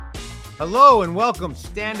Hello and welcome,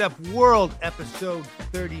 Stand Up World, episode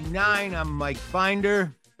 39. I'm Mike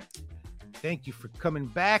Binder. Thank you for coming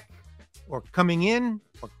back, or coming in,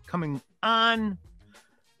 or coming on.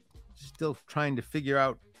 Still trying to figure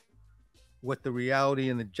out what the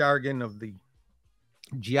reality and the jargon of the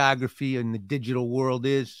geography in the digital world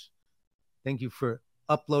is. Thank you for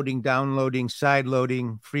uploading, downloading,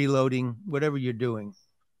 sideloading, freeloading, whatever you're doing.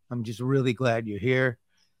 I'm just really glad you're here.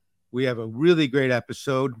 We have a really great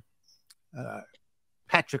episode.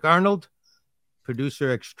 Patrick Arnold,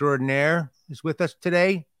 producer extraordinaire, is with us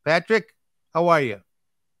today. Patrick, how are you?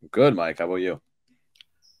 Good, Mike. How about you?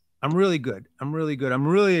 I'm really good. I'm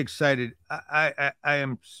really excited. I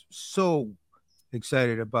am so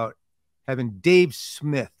excited about having Dave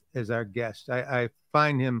Smith as our guest. I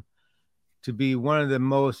find him to be one of the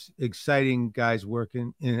most exciting guys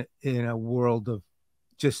working in a world of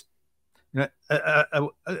just that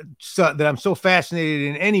I'm so fascinated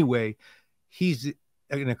in any way. He's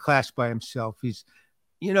in a class by himself. He's,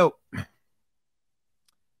 I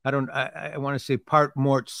want to say part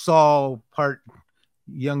Mort Saul, part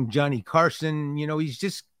young Johnny Carson. He's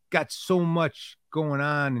just got so much going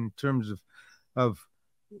on in terms of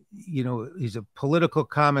he's a political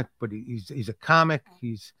comic, but he's a comic.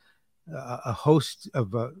 He's a host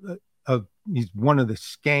of he's one of the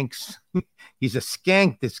skanks. He's a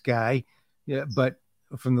skank, this guy, but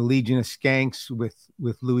from the Legion of Skanks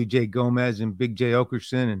with Louis J. Gomez and Big J.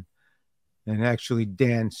 Okerson and actually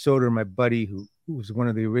Dan Soder, my buddy, who was one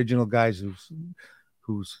of the original guys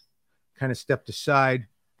who's kind of stepped aside.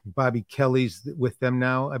 Bobby Kelly's with them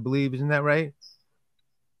now, I believe. Isn't that right?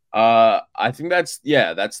 I think that's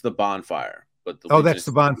the Bonfire. But that's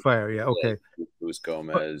the Bonfire. Yeah, okay. Louis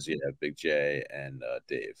Gomez, Big J and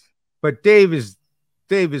Dave. But Dave is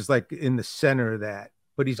like in the center of that.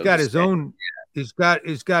 But he's got his own. He's got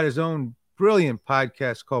his own brilliant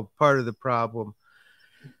podcast called Part of the Problem,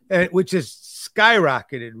 and which has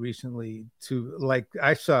skyrocketed recently to, like,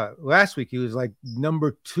 I saw last week, he was like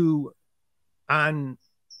number 2 of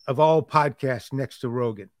all podcasts next to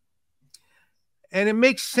Rogan. And it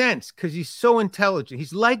makes sense because he's so intelligent.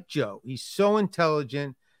 He's like Joe. He's so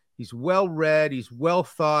intelligent. He's well read. He's well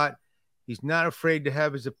thought. He's not afraid to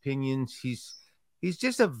have his opinions. He's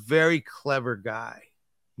just a very clever guy,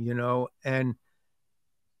 and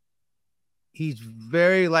he's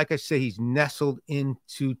very, like I say, he's nestled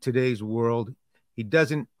into today's world. He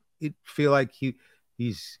doesn't feel like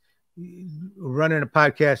he's running a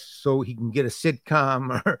podcast so he can get a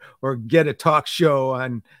sitcom or get a talk show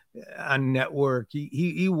on network.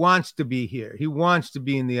 He wants to be here. He wants to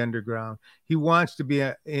be in the underground. He wants to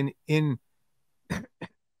be in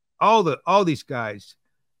all these guys,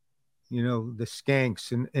 the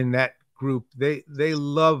skanks and that group. They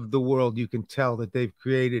love the world. You can tell that they've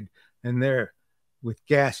created, and they're with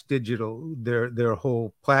Gas Digital, their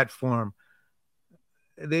whole platform.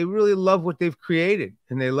 They really love what they've created,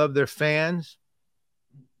 and they love their fans,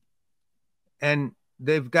 and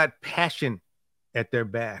they've got passion at their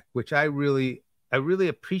back, which I really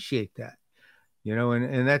appreciate that,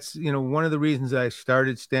 and that's, one of the reasons I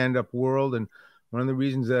started Stand Up World, and one of the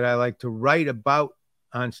reasons that I like to write about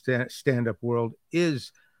on Stand Up World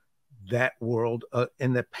is that world,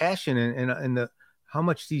 and the passion and the how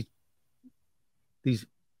much these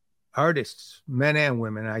artists, men and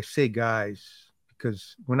women, I say guys,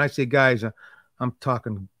 because when I say guys, I'm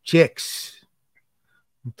talking chicks.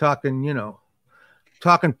 I'm talking,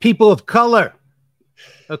 talking people of color.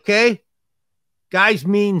 Okay? Guys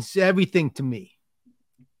means everything to me.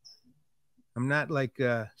 I'm not like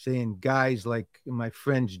saying guys like my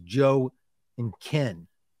friends Joe and Ken.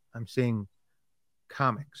 I'm saying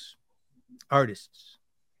comics, artists.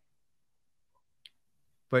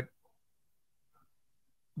 But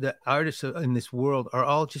the artists in this world are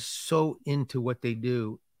all just so into what they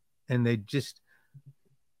do, and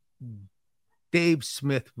Dave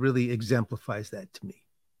Smith really exemplifies that to me.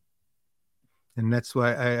 And that's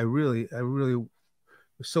why I really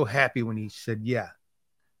was so happy when he said, yeah,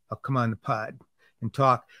 I'll come on the pod and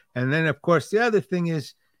talk. And then, of course, the other thing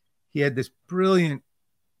is he had this brilliant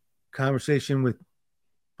conversation with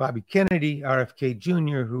Bobby Kennedy, RFK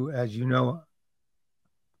Jr., who, as you know,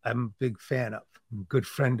 I'm a big fan of, I'm a good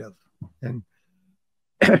friend of. And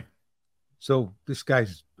so this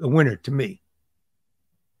guy's a winner to me.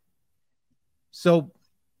 So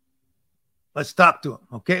let's talk to him.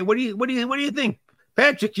 Okay. What do you think?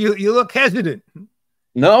 Patrick, you look hesitant.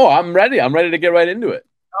 No, I'm ready. I'm ready to get right into it.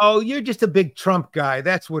 Oh, you're just a big Trump guy.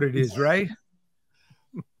 That's what it is, right?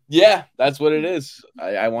 Yeah, that's what it is.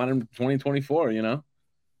 I want him 2024,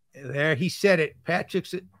 There, he said it.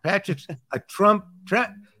 Patrick's a Trump.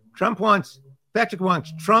 Patrick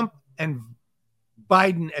wants Trump and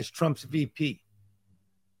Biden as Trump's VP.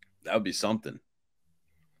 That would be something.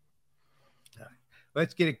 All right,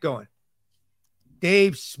 let's get it going.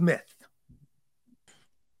 Dave Smith.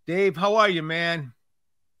 Dave, how are you, man?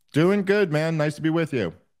 Doing good, man. Nice to be with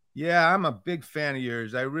you. Yeah, I'm a big fan of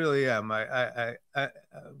yours. I really am. I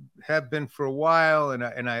have been for a while,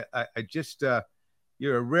 and I just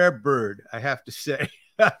you're a rare bird, I have to say.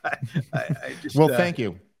 I just well, thank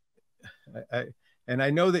you. And I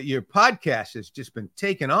know that your podcast has just been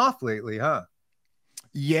taking off lately, huh?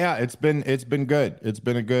 Yeah, it's been good. It's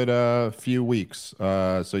been a good few weeks.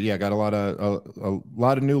 So yeah, got a lot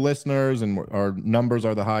of new listeners, and our numbers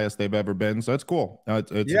are the highest they've ever been. So it's cool.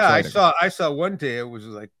 It's yeah, exciting. I saw one day it was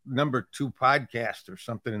like #2 podcast or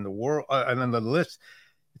something in the world, and then the list.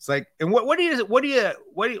 It's like, and what do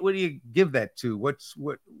you give that to?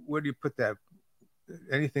 Where do you put that?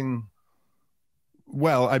 Anything?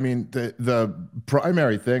 Well, I mean, the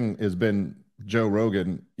primary thing has been Joe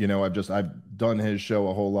Rogan. You know, I've done his show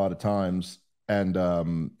a whole lot of times,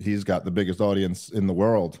 and he's got the biggest audience in the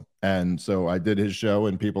world. And so I did his show,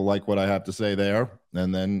 and people like what I have to say there,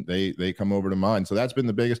 and then they come over to mine. So that's been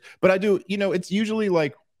the biggest. But I do, you know, it's usually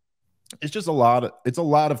like it's just a lot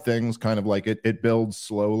of things, kind of like it builds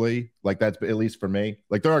slowly. Like that's at least for me.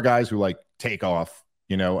 Like there are guys who like take off,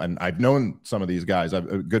 you know, and I've known some of these guys.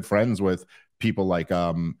 I'm good friends with people like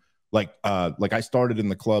I started in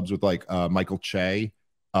the clubs with like Michael Che,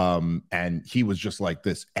 and he was just like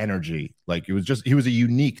this energy. Like he was a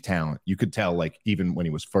unique talent. You could tell, like, even when he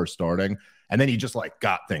was first starting, and then he just like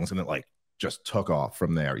got things, and it like just took off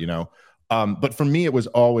from there, you know. But for me, it was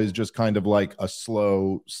always just kind of like a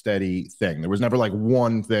slow, steady thing. There was never like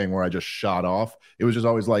one thing where I just shot off. It was just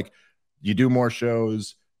always like, you do more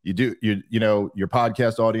shows, you know, your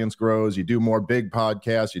podcast audience grows, you do more big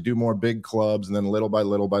podcasts, you do more big clubs, and then little by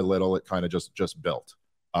little, it kind of just built.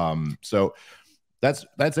 So that's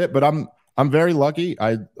it. But I'm very lucky.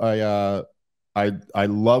 I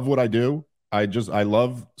love what I do. I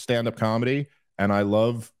love stand-up comedy, and I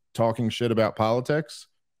love talking shit about politics.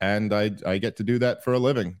 And I get to do that for a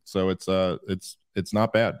living. So it's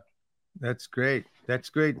not bad. That's great. That's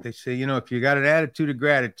great. They say, you know, if you got an attitude of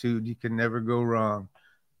gratitude, you can never go wrong.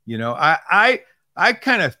 You know, I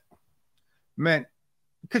kind of meant,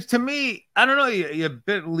 because to me, I don't know, you've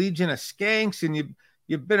been Legion of Skanks, and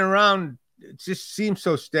you've been around. It just seems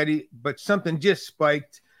so steady, but something just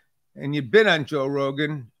spiked, and you've been on Joe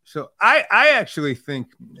Rogan. So I actually think,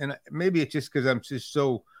 and maybe it's just because I'm just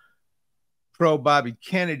so pro Bobby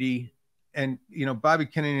Kennedy, and you know, Bobby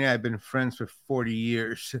Kennedy and I have been friends for 40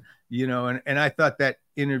 years, you know, and I thought that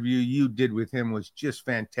interview you did with him was just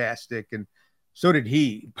fantastic, and so did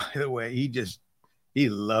he, by the way. He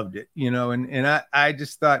loved it, you know, and I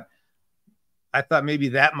just thought maybe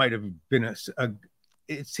that might have been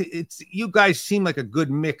it's you guys seem like a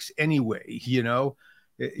good mix anyway, you know.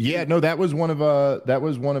 Yeah, no, that was one of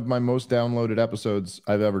my most downloaded episodes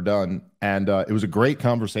I've ever done, and it was a great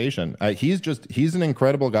conversation. He's an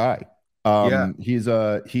incredible guy. Yeah.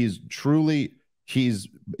 He's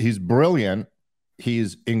brilliant.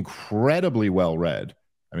 He's incredibly well read.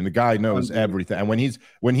 I mean, the guy knows everything. And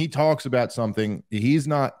when he talks about something, it's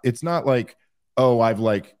not like,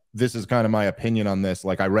 oh, this is kind of my opinion on this.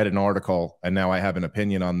 Like, I read an article and now I have an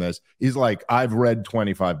opinion on this. He's like, I've read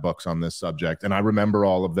 25 books on this subject and I remember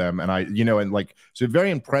all of them. And so a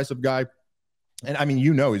very impressive guy. And I mean,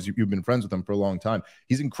 you know, you've been friends with him for a long time.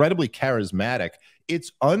 He's incredibly charismatic.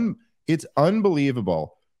 It's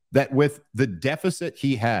unbelievable that with the deficit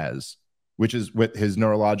he has, which is with his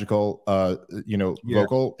neurological,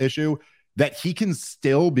 vocal issue, that he can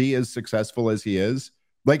still be as successful as he is.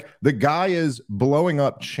 Like, the guy is blowing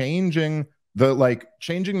up, changing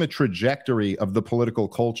the trajectory of the political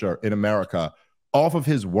culture in America off of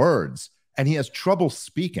his words, and he has trouble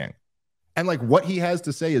speaking. And like, what he has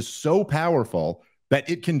to say is so powerful that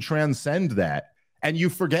it can transcend that, and you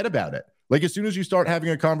forget about it. Like, as soon as you start having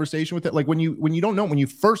a conversation with it, like when you don't know, when you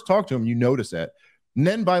first talk to him, you notice it. And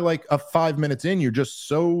then by like 5 minutes in, you're just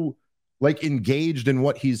so like engaged in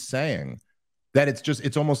what he's saying that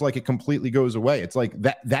it's almost like it completely goes away. It's like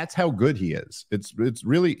that's how good he is. It's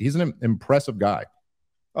really, he's an impressive guy.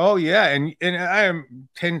 Oh yeah. And I am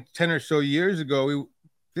 10 or so years ago,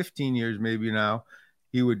 15 years maybe now,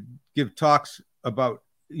 he would give talks about,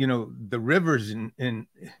 you know, the rivers, and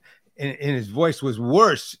his voice was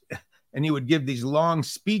worse. And he would give these long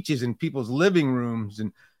speeches in people's living rooms.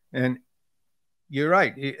 And you're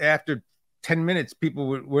right. After 10 minutes, people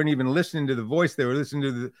weren't even listening to the voice. They were listening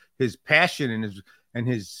to his passion and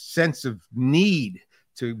his sense of need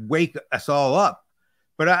to wake us all up.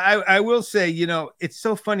 But I will say, you know, it's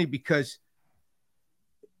so funny because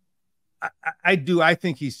I do. I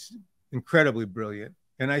think he's incredibly brilliant,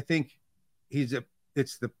 and I think he's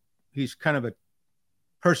kind of a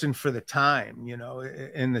person for the time,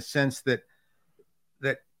 in the sense that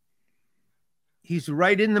he's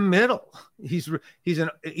right in the middle. He's an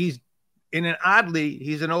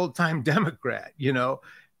old time Democrat,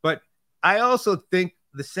 but I also think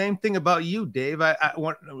the same thing about you, Dave.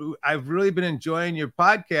 I've really been enjoying your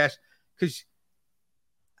podcast because,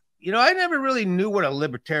 I never really knew what a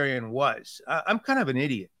libertarian was. I'm kind of an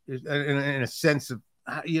idiot in a sense of,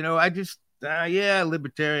 I just,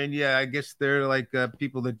 libertarian. Yeah, I guess they're like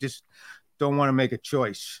people that just don't want to make a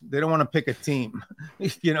choice. They don't want to pick a team.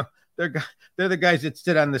 They're the guys that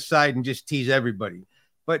sit on the side and just tease everybody.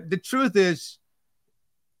 But the truth is,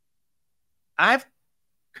 I've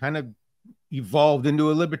kind of evolved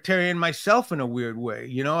into a libertarian myself in a weird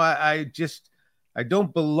way. I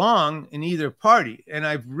don't belong in either party. And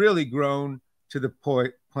I've really grown to the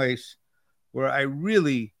place where I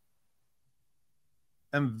really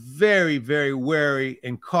am very, very wary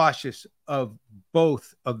and cautious of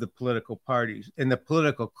both of the political parties and the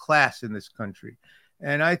political class in this country.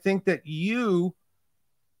 And I think that you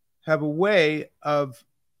have a way of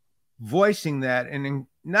voicing that, and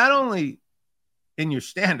not only in your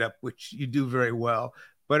stand-up, which you do very well,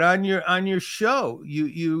 but on your show,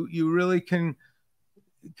 you really can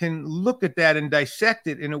look at that and dissect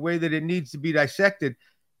it in a way that it needs to be dissected.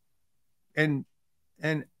 And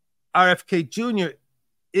RFK Jr.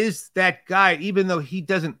 is that guy, even though he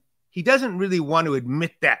doesn't really want to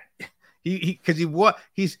admit that.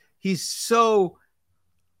 He's so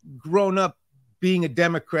grown up being a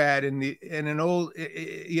Democrat and an old,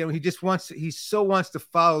 he so wants to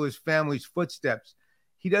follow his family's footsteps.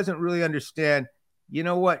 He doesn't really understand,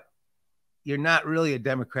 what? You're not really a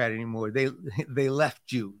Democrat anymore. They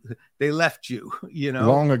left you.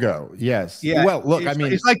 Long ago. Yes. Yeah. Well, look,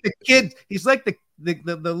 he's like the kid. He's like the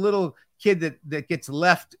little kid that gets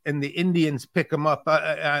left and the Indians pick him up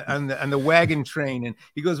on the wagon train. And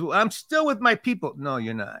he goes, well, I'm still with my people. No,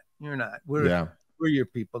 you're not. You're not. We're your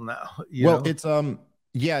people now. It's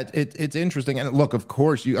interesting. And look, of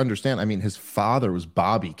course you understand. His father was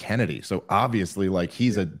Bobby Kennedy. So obviously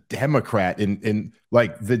he's a Democrat in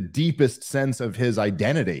like the deepest sense of his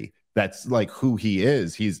identity. That's like who he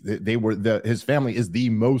is. His family is the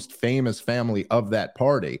most famous family of that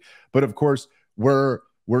party. But of course we're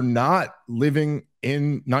not living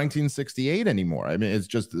in 1968 anymore. It's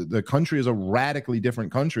just the country is a radically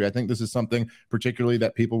different country. I think this is something particularly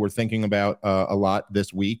that people were thinking about a lot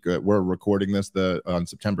this week. We're recording this on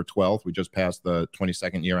September 12th. We just passed the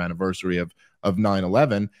 22nd year anniversary of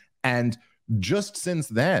 9/11. And just since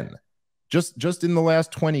then, just in the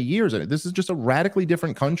last 20 years, this is just a radically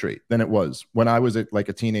different country than it was when I was a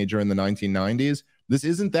teenager in the 1990s. This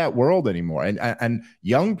isn't that world anymore. And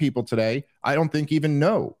young people today, I don't think even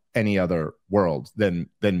know any other world than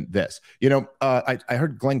this. I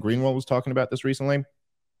heard Glenn Greenwald was talking about this recently,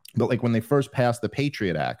 but when they first passed the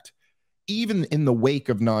Patriot Act, even in the wake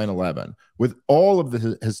of 9/11, with all of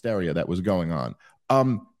the hysteria that was going on,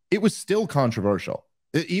 it was still controversial.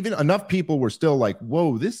 Even enough people were still like,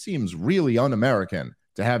 whoa, this seems really un-American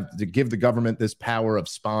to give the government this power of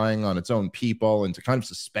spying on its own people and to kind of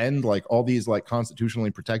suspend all these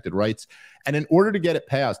constitutionally protected rights. And in order to get it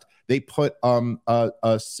passed, they put a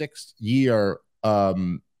 6-year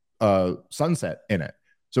sunset in it.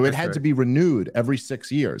 So it had to be renewed every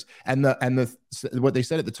 6 years. And what they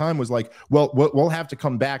said at the time was well, we'll have to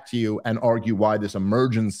come back to you and argue why this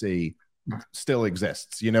emergency still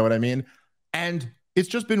exists. You know what I mean? And it's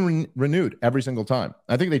just been renewed every single time.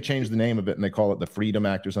 I think they changed the name of it and they call it the Freedom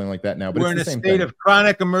Act or something like that now. But we're in a state of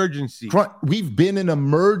chronic emergency. We've been an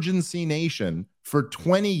emergency nation for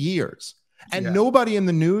 20 years. And nobody in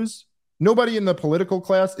the news, nobody in the political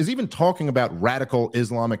class is even talking about radical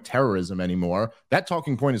Islamic terrorism anymore. That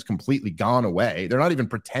talking point is completely gone away. They're not even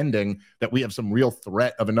pretending that we have some real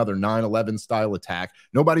threat of another 9/11 style attack.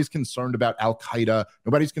 Nobody's concerned about Al-Qaeda.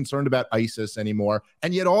 Nobody's concerned about ISIS anymore.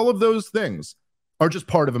 And yet all of those things are just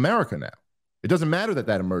part of America now. It doesn't matter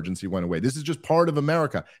that emergency went away. This is just part of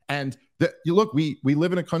America. And we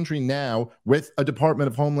live in a country now with a Department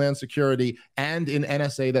of Homeland Security and an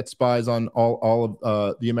NSA that spies on all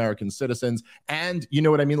of the American citizens. And you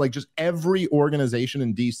know what I mean? Just every organization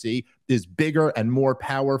in DC is bigger and more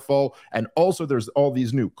powerful. And also there's all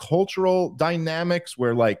these new cultural dynamics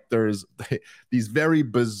where there's these very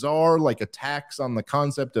bizarre attacks on the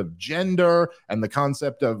concept of gender and the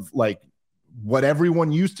concept of what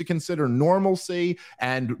everyone used to consider normalcy,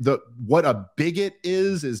 and what a bigot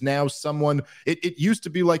is now someone. It used to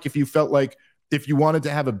be if you felt if you wanted to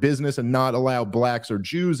have a business and not allow blacks or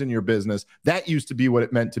Jews in your business, that used to be what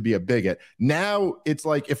it meant to be a bigot. Now it's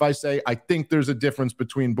like if I say, I think there's a difference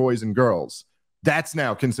between boys and girls, that's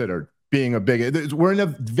now considered being a bigot. We're in a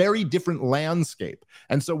very different landscape.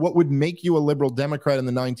 And so what would make you a liberal Democrat in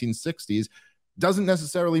the 1960s doesn't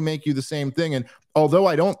necessarily make you the same thing. And although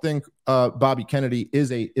I don't think Bobby Kennedy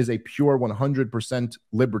is a pure 100%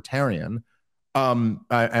 libertarian, and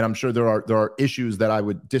I'm sure there are issues that I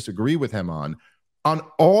would disagree with him on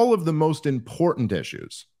all of the most important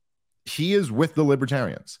issues, he is with the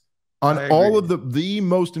libertarians. On all of the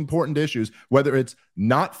most important issues, whether it's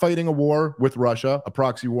not fighting a war with Russia, a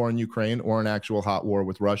proxy war in Ukraine, or an actual hot war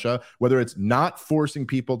with Russia, whether it's not forcing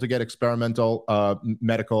people to get experimental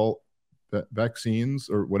medical vaccines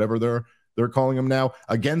or whatever they're calling them now,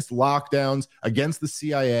 against lockdowns, against the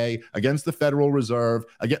CIA, against the Federal Reserve,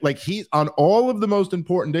 again, like he's on all of the most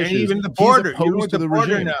important issues. And even the border, he's opposed to the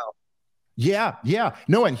regime now. Yeah.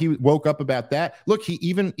 No, and he woke up about that. Look, he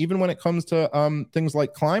even when it comes to things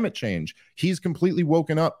like climate change, he's completely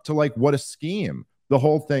woken up to like what a scheme the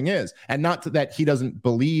whole thing is. And not that he doesn't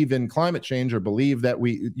believe in climate change or believe that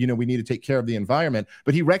we need to take care of the environment,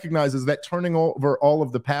 but he recognizes that turning over all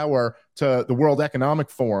of the power to the World Economic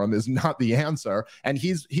Forum is not the answer. And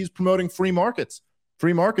he's promoting free markets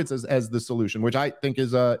as the solution, which I think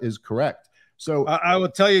is correct. So I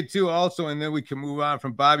will tell you too also, and then we can move on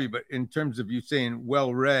from Bobby, but in terms of you saying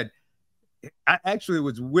well-read, I actually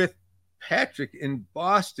was with Patrick in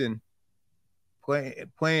Boston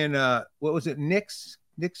playing what was it, Nick's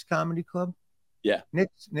Comedy Club? Yeah.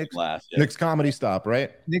 Nick's Comedy Stop,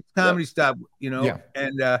 right? Nick's Comedy Stop, Yeah.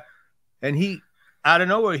 And he, out of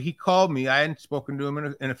nowhere, he called me. I hadn't spoken to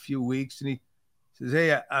him in a few weeks, and he says,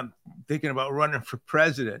 "Hey, I'm thinking about running for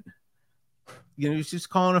president." He's just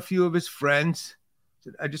calling a few of his friends.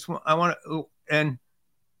 I want to, and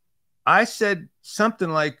I said something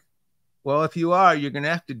like, "Well, if you are, you're going to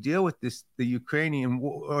have to deal with the Ukrainian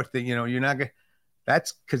war thing. You're not going.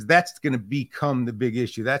 That's because that's going to become the big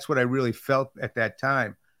issue." That's what I really felt at that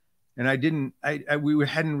time, and we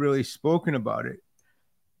hadn't really spoken about it,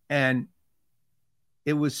 and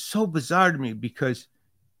it was so bizarre to me because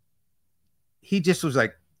he just was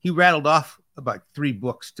like, he rattled off about 3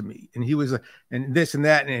 books to me, and he was like, and this and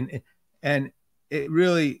that, and it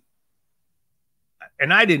really,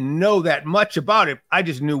 and I didn't know that much about it. I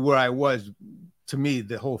just knew where I was. To me,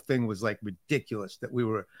 the whole thing was like ridiculous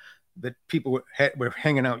that people were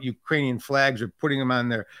hanging out Ukrainian flags or putting them on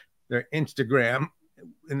their Instagram,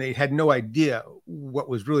 and they had no idea what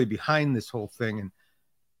was really behind this whole thing.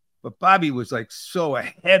 But Bobby was like so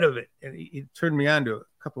ahead of it, and he turned me on to a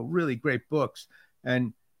couple of really great books.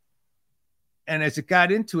 And as it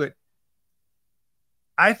got into it,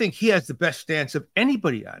 I think he has the best stance of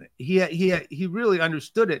anybody on it. He really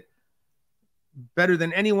understood it better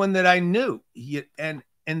than anyone that I knew. And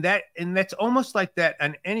that's almost like that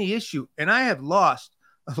on any issue. And I have lost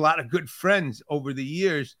a lot of good friends over the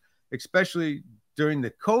years, especially during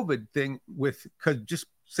the COVID thing, because just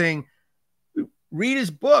saying, read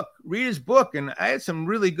his book. And I had some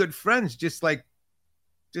really good friends just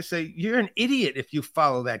say, you're an idiot if you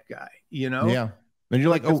follow that guy, Yeah. And you're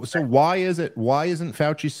like, oh, so why isn't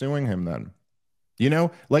Fauci suing him then?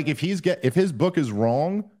 Like if his book is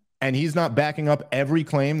wrong and he's not backing up every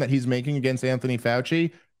claim that he's making against Anthony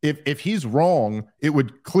Fauci, if he's wrong, it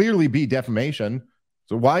would clearly be defamation.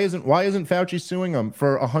 So why isn't Fauci suing him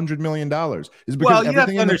for $100 million? Is because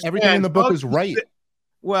everything in the book is right.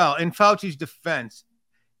 Well, in Fauci's defense,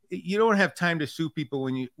 you don't have time to sue people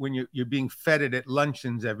when you're being feted at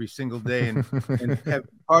luncheons every single day and have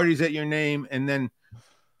parties at your name, and then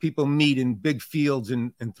people meet in big fields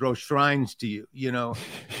and throw shrines to you. Yeah.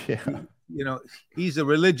 He's a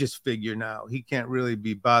religious figure now. He can't really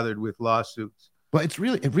be bothered with lawsuits. But it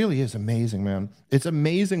really is amazing, man. It's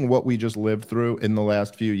amazing what we just lived through in the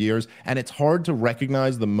last few years, and it's hard to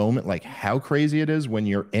recognize the moment, like how crazy it is when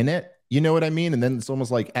you're in it. You know what I mean? And then it's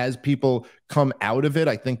almost like as people come out of it,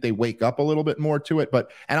 I think they wake up a little bit more to it.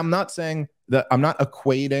 And I'm not saying that, I'm not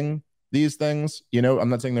equating these things, I'm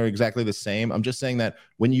not saying they're exactly the same. I'm just saying that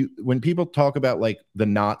when people talk about like the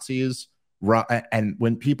Nazis, and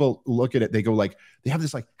when people look at it, they go like, they have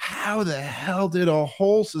this like, how the hell did a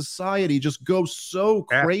whole society just go so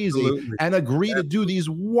crazy Absolutely. and agree to do these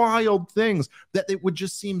wild things that it would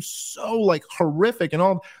just seem so like horrific and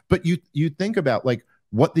all. But you think about like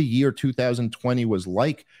what the year 2020 was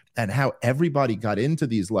like and how everybody got into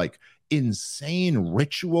these like insane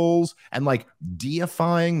rituals and like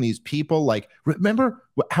deifying these people. Like, remember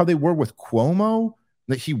how they were with Cuomo?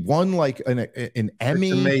 That he won like an Emmy,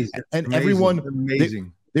 amazing. and amazing. everyone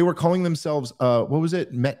amazing. they were calling themselves what was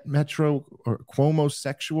it, Metro or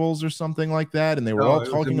Cuomo-sexuals or something like that, and they were all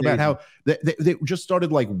talking about how they just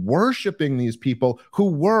started like worshiping these people who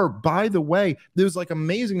were, by the way, it was like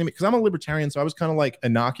amazing to me because I'm a libertarian, so I was kind of like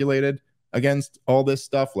inoculated against all this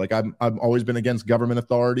stuff. Like I've always been against government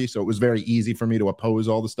authority, so it was very easy for me to oppose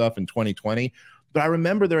all the stuff in 2020. But I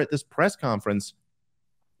remember they're at this press conference,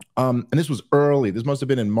 and this was early. This must have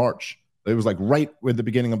been in March. It was like right with the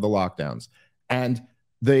beginning of the lockdowns, and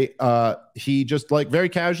he just like very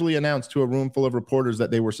casually announced to a room full of reporters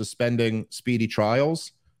that they were suspending speedy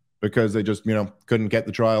trials because they just, couldn't get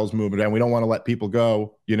the trials moving. And we don't want to let people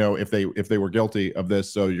go, if they were guilty of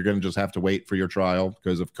this. So you're going to just have to wait for your trial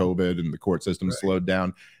because of COVID and the court system slowed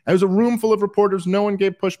down. And it was a room full of reporters. No one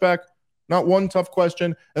gave pushback, not one tough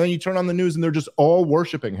question. And then you turn on the news and they're just all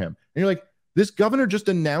worshiping him. And you're like, this governor just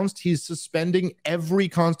announced he's suspending every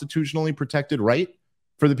constitutionally protected right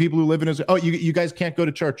for the people who live in his. Oh, you guys can't go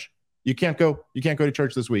to church. You can't go to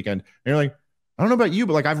church this weekend. And you're like, I don't know about you,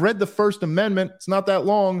 but like I've read the First Amendment. It's not that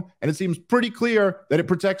long, and it seems pretty clear that it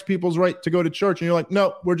protects people's right to go to church. And you're like,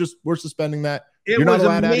 no, we're suspending that. You're not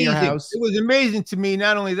allowed out of your house. It was amazing to me.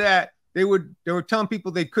 Not only that, they were telling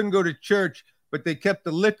people they couldn't go to church, but they kept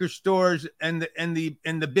the liquor stores and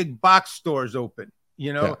the big box stores open.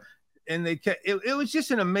 And they kept it was just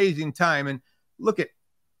an amazing time. And look at,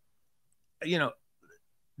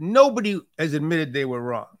 nobody has admitted they were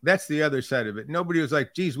wrong. That's the other side of it. Nobody was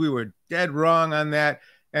like, geez, we were dead wrong on that.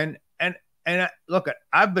 And look,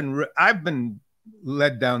 I've been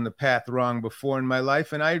led down the path wrong before in my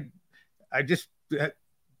life. And I don't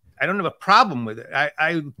have a problem with it.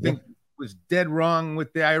 I think it was dead wrong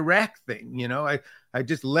with the Iraq thing. I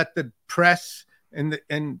just let the press and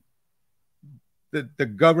the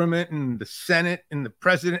government and the Senate and the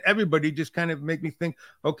president, everybody just kind of make me think,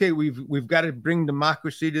 okay, we've got to bring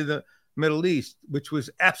democracy to the Middle East, which was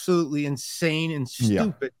absolutely insane and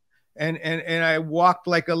stupid. Yeah. And I walked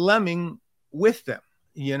like a lemming with them,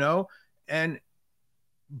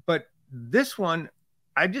 but this one,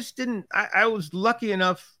 I just didn't, I was lucky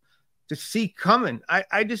enough to see coming.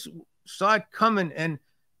 I just saw it coming, and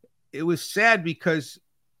it was sad because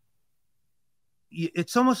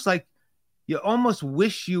it's almost like, you almost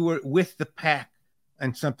wish you were with the pack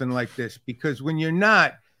and something like this, because when you're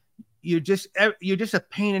not, you're just a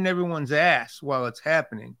pain in everyone's ass while it's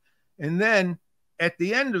happening. And then at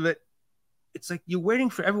the end of it, it's like you're waiting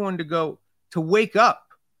for everyone to wake up,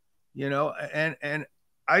 and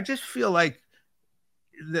I just feel like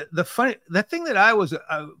the thing that I was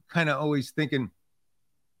kind of always thinking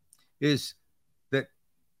is that,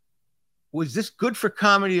 was this good for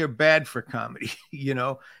comedy or bad for comedy?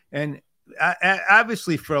 And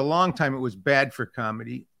obviously for a long time it was bad for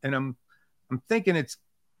comedy, and I'm thinking it's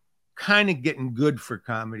kind of getting good for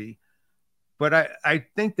comedy. But I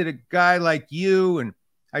think that a guy like you, and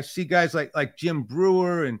I see guys like Jim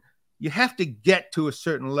Brewer, and you have to get to a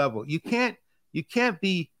certain level. You can't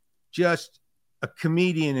be just a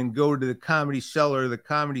comedian and go to the Comedy Cellar or the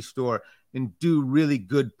Comedy Store and do really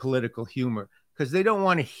good political humor, because they don't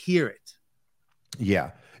want to hear it.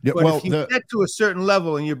 Yeah. But if you get to a certain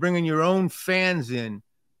level and you're bringing your own fans in,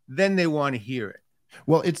 then they want to hear it.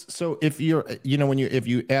 Well, it's so if you're, if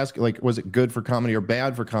you ask, like, was it good for comedy or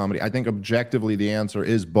bad for comedy? I think objectively the answer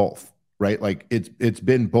is both, right? Like it's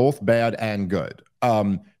been both bad and good.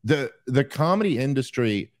 The comedy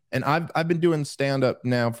industry, and I've been doing stand-up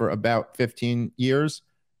now for about 15 years,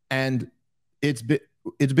 and it's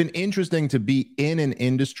been interesting to be in an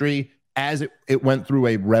industry as it went through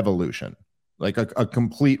a revolution. Like a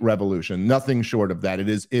complete revolution, nothing short of that. It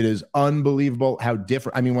is unbelievable how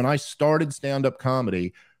different. I mean, when I started stand-up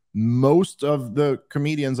comedy, most of the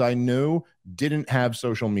comedians I knew didn't have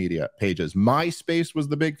social media pages. MySpace was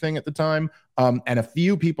the big thing at the time, and a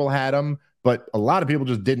few people had them, but a lot of people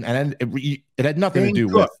just didn't. And it had nothing to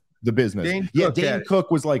do with the business. Dane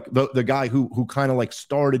Cook was like the guy who kind of like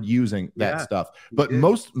started using that stuff, but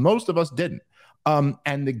most of us didn't.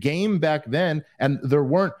 And the game back then, and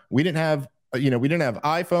we didn't have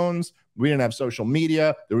iPhones. We didn't have social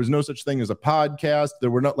media. There was no such thing as a podcast.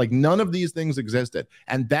 There were none of these things existed.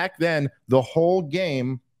 And back then, the whole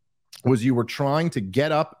game was you were trying to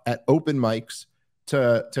get up at open mics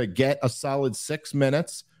to get a solid 6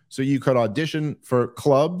 minutes so you could audition for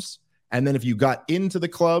clubs. And then if you got into the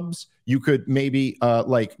clubs, you could maybe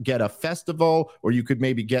get a festival, or you could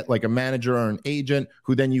maybe get like a manager or an agent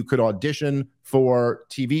who then you could audition for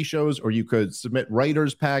TV shows, or you could submit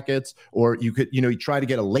writers packets, or you could, you try to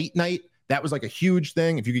get a late night. That was like a huge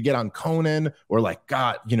thing. If you could get on Conan or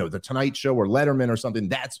the Tonight Show or Letterman or something,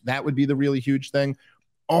 that would be the really huge thing.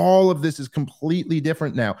 all of this is completely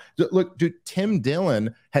different now. Look, dude, Tim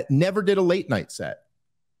Dillon never did a late night set.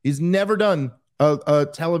 He's never done a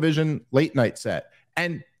television late night set.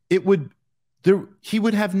 And he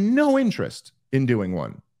would have no interest in doing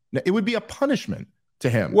one. It would be a punishment to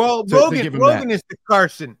him. Well, Rogan is the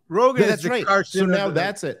Carson. Rogan is the Carson. So now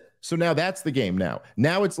that's it. So now that's the game now.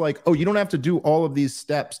 Now it's like, oh, you don't have to do all of these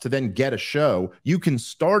steps to then get a show. You can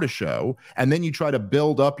start a show and then you try to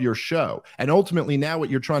build up your show. And ultimately now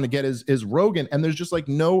what you're trying to get is Rogan. And there's just like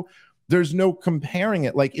there's no comparing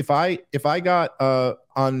it. Like if I got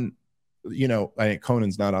on, you know,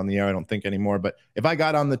 Conan's not on the air, I don't think anymore, but if I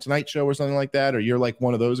got on the Tonight Show or something like that, or you're like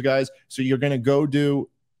one of those guys, so you'll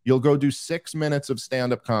go do 6 minutes of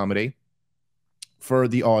stand-up comedy for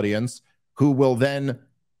the audience who will then,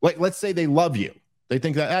 like, let's say they love you. They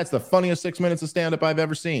think that's the funniest 6 minutes of stand-up I've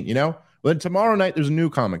ever seen, you know? Well, then tomorrow night, there's a new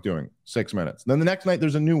comic doing 6 minutes. Then the next night,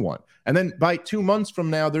 there's a new one. And then by 2 months from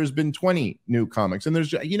now, there's been 20 new comics. And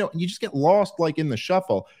there's, you know, you just get lost like in the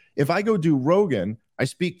shuffle. If I go do Rogan, I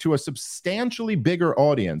speak to a substantially bigger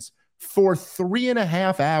audience for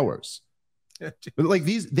 3.5 hours. Like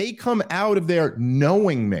they come out of there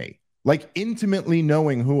knowing me, like intimately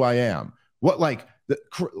knowing who I am, what like the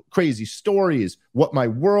crazy stories, what my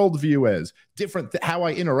worldview is, different how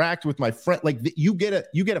I interact with my friend. Like you get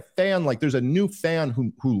a fan, like there's a new fan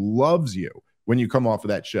who loves you when you come off of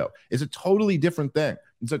that show. It's a totally different thing.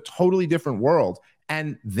 It's a totally different world.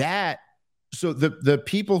 And so the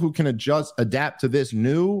people who can adapt to this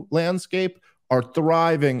new landscape are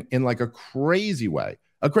thriving in like a crazy way.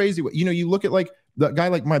 You know, you look at like the guy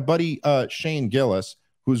like my buddy Shane Gillis,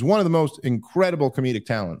 who's one of the most incredible comedic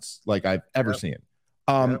talents like I've ever seen.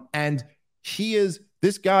 And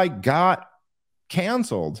this guy got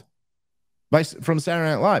canceled from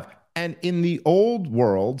Saturday Night Live. And in the old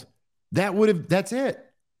world, that's it.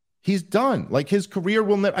 He's done. Like his career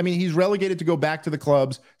will never, I mean, he's relegated to go back to the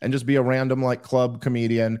clubs and just be a random like club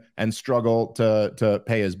comedian and struggle to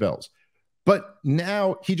pay his bills. But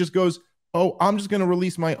now he just goes, oh, I'm just going to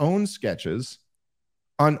release my own sketches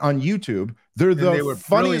on YouTube. They're the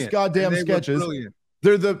funniest goddamn sketches.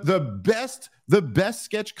 They're the best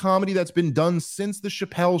sketch comedy that's been done since the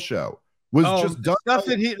Chappelle Show was just done.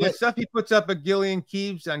 The stuff he puts up at Gillian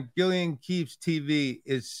Keeves on Gillian Keeves TV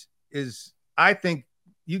is I think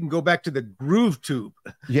you can go back to the Groove Tube.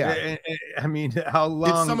 Yeah. I mean, how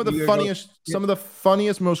long? It's some of the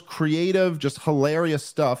funniest, most creative, just hilarious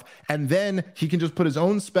stuff. And then he can just put his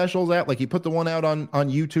own specials out. Like he put the one out on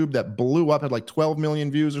YouTube that blew up, had like 12 million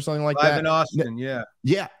views or something like that. Live in Austin, yeah.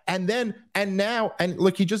 Yeah. And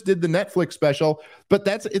look, he just did the Netflix special, but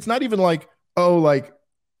it's not even like, like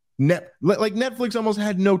Netflix almost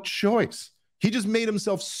had no choice. He just made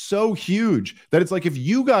himself so huge that it's like, if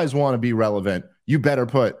you guys want to be relevant, you better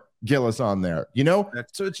put Gillis on there, you know?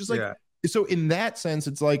 So it's just like, So in that sense,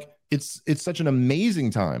 it's like, it's such an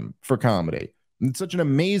amazing time for comedy. It's such an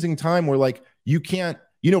amazing time where like, you can't,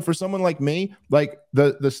 you know, for someone like me, like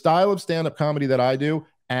the style of stand-up comedy that I do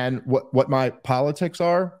and what my politics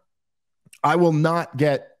are, I will not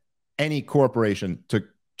get any corporation to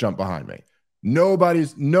jump behind me. No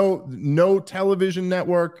television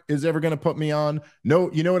network is ever going to put me on.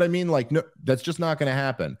 No, you know what I mean? Like, no, that's just not going to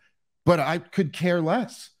happen. But I could care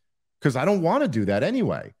less because I don't want to do that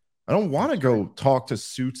anyway. I don't want to go talk to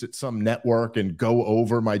suits at some network and go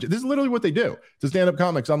over this is literally what they do to stand-up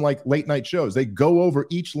comics on like late night shows. They go over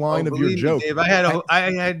each line of your joke. Dave, I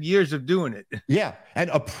had years of doing it. Yeah. And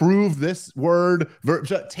approve this word,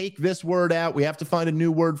 take this word out. We have to find a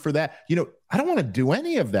new word for that. You know, I don't want to do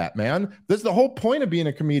any of that, man. That's the whole point of being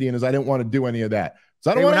a comedian is I didn't want to do any of that.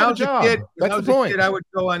 So I don't want to have a job. That's the point. I would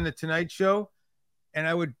go on the Tonight Show and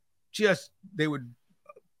they would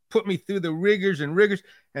put me through the rigors,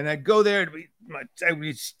 and I'd go there. I would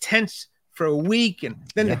be tense for a week, and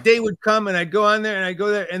then the day would come, and I'd go on there, and I'd go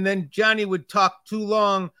there, and then Johnny would talk too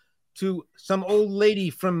long to some old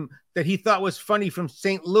lady that he thought was funny from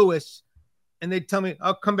St. Louis, and they'd tell me,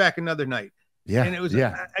 "I'll come back another night." Yeah, and it was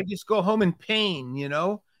I just go home in pain, you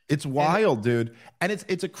know. It's wild, dude, and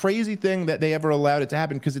it's a crazy thing that they ever allowed it to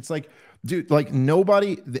happen because it's like. Dude, like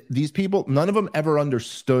these people, none of them ever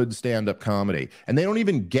understood stand-up comedy. And they don't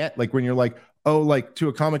even get like when you're like, oh, like to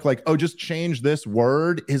a comic, like, oh, just change this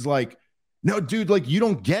word is like, no, dude, like you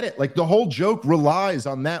don't get it. Like the whole joke relies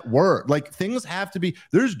on that word. Like things have to be,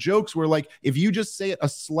 there's jokes where like, if you just say it a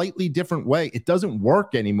slightly different way, it doesn't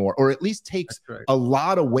work anymore, or at least takes a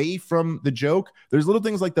lot away from the joke. There's little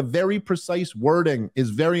things like the very precise wording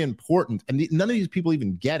is very important. And none of these people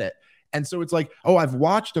even get it. And so it's like, oh, I've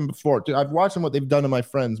watched them before. Dude, I've watched them what they've done to my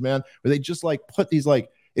friends, man, where they just like put these like,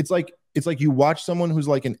 it's like you watch someone who's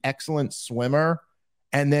like an excellent swimmer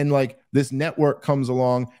And then like this network comes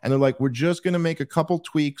along and they're like, we're just going to make a couple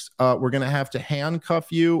tweaks. We're going to have to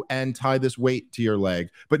handcuff you and tie this weight to your leg.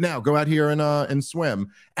 But now go out here and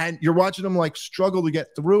swim. And you're watching them like struggle to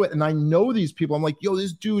get through it. And I know these people. I'm like, yo,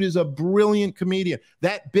 this dude is a brilliant comedian.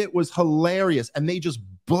 That bit was hilarious. And they just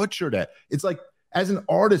butchered it. It's like, as an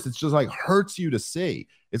artist, it's just like hurts you to see.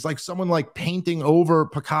 It's like someone like painting over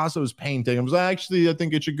Picasso's painting. I was like, actually, I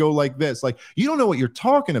think it should go like this. Like, you don't know what you're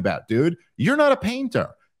talking about, dude. You're not a painter.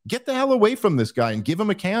 Get the hell away from this guy and give him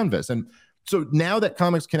a canvas. And so now that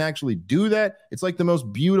comics can actually do that, it's like the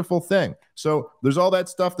most beautiful thing. So there's all that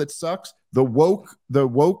stuff that sucks. The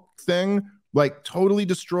woke thing, like totally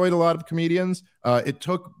destroyed a lot of comedians. It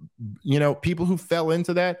took, people who fell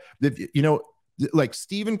into that, like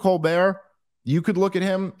Stephen Colbert. You could look at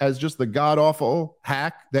him as just the god-awful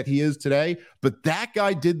hack that he is today, but that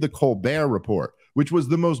guy did the Colbert Report, which was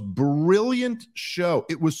the most brilliant show.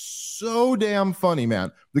 It was so damn funny,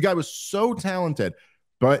 man. The guy was so talented,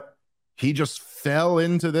 but he just fell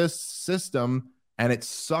into this system and it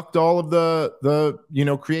sucked all of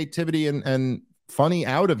the creativity and funny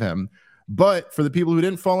out of him. But for the people who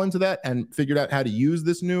didn't fall into that and figured out how to use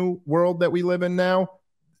this new world that we live in now,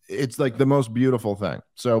 it's like the most beautiful thing.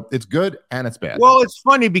 So it's good and it's bad. Well, it's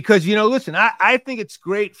funny because, listen, I think it's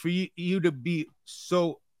great for you to be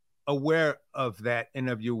so aware of that and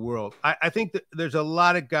of your world. I think that there's a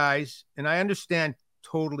lot of guys, and I understand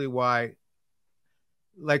totally why.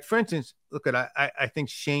 Like, for instance, look at, I think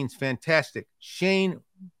Shane's fantastic. Shane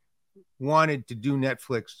wanted to do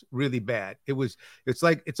Netflix really bad.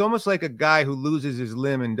 It's almost like a guy who loses his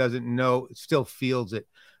limb and doesn't know, still feels it.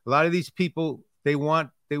 A lot of these people, they want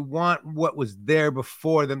what was there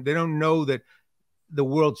before them. They don't know that the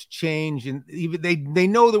world's changed, and even they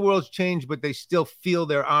know the world's changed, but they still feel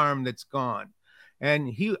their arm that's gone. And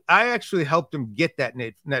I actually helped him get that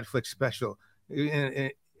Netflix special,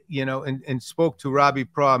 and spoke to Robbie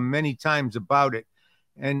Praw many times about it.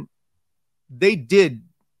 And they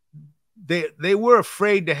were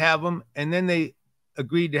afraid to have him, and then they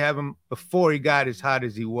agreed to have him before he got as hot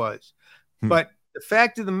as he was. But the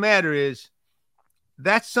fact of the matter is,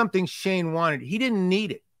 that's something Shane wanted. He didn't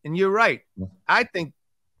need it. And you're right. I think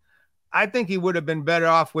he would have been better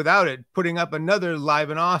off without it, putting up another Live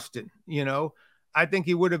in Austin. I think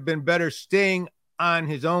he would have been better staying on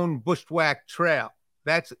his own bushwhack trail.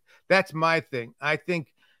 That's my thing. I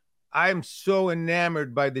think I'm so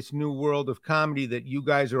enamored by this new world of comedy that you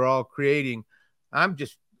guys are all creating. I'm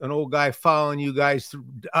just an old guy following you guys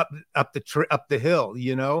up the hill,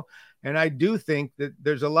 And I do think that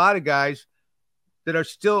there's a lot of guys that are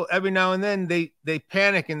still, every now and then they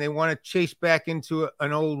panic and they want to chase back into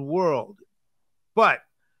an old world. But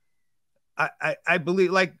I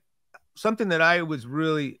believe, like, something that I was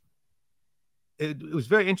really, it was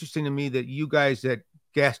very interesting to me that you guys at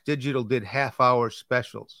Gas Digital did half-hour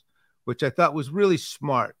specials, which I thought was really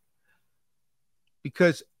smart,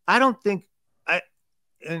 because I don't think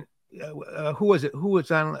who was it? Who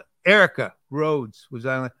was on? Erica Rhodes was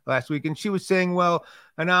on last week, and she was saying, well,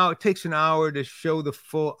 it takes an hour to show the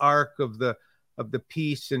full arc of the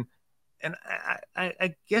piece. And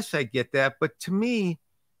I guess I get that. But to me,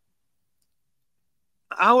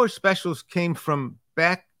 our specials came from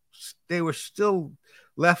back. They were still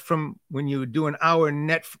left from when you would do an hour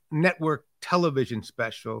network television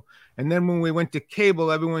special. And then when we went to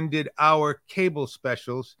cable, everyone did our cable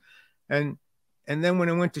specials. And then when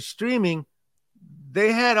it went to streaming,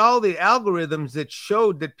 they had all the algorithms that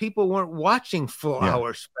showed that people weren't watching full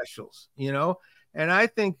hour specials, And I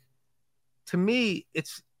think, to me,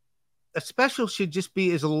 a special should just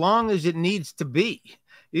be as long as it needs to be.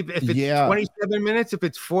 If it's 27 minutes, if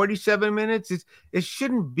it's 47 minutes, it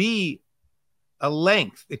shouldn't be a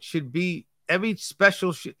length. It should be every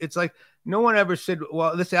special. It's like no one ever said,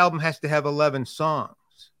 well, this album has to have 11 songs.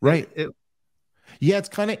 Right. Yeah, it's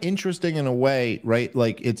kind of interesting in a way, right?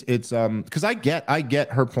 Like it's because I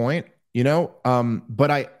get her point,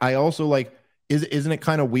 but I also like, isn't it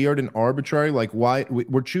kind of weird and arbitrary? Like, why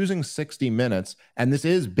we're choosing 60 minutes, and this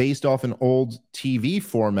is based off an old TV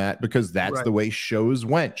format because that's the way shows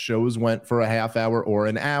went. Shows went for a half hour or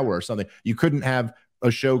an hour or something. You couldn't have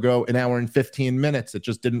a show go an hour and 15 minutes. It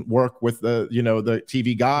just didn't work with the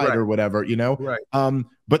TV guide or whatever, Right.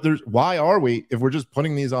 But why are we, if we're just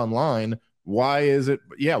putting these online? Why is it?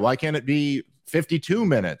 Yeah. Why can't it be 52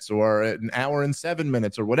 minutes or an hour and 7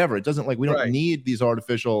 minutes or whatever? It doesn't, like, we don't need these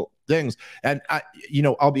artificial things. And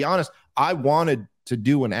I'll be honest, I wanted to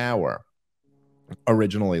do an hour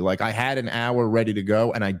originally. Like, I had an hour ready to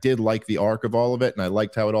go, and I did like the arc of all of it, and I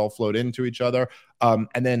liked how it all flowed into each other. And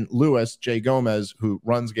then Louis J. Gomez, who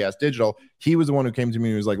runs Gas Digital, he was the one who came to me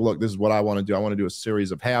and was like, look, this is what I want to do. I want to do a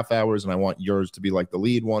series of half hours, and I want yours to be like the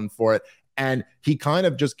lead one for it. And he kind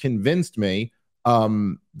of just convinced me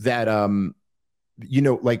that you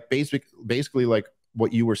know, like basically like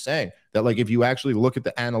what you were saying, that like if you actually look at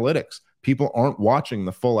the analytics, people aren't watching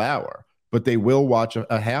the full hour, but they will watch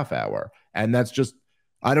a half hour. And that's just,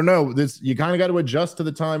 I don't know, this, you kind of got to adjust to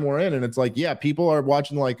the time we're in. And it's like, yeah, people are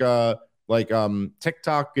watching like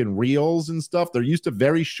TikTok and reels and stuff. They're used to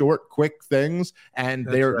very short, quick things, and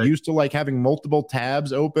they're used to like having multiple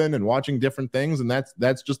tabs open and watching different things. And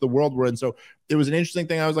that's just the world we're in. So it was an interesting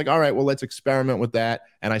thing. I was like, all right, well, let's experiment with that.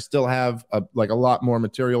 And I still have a lot more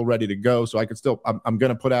material ready to go. So I could still, I'm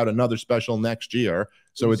going to put out another special next year.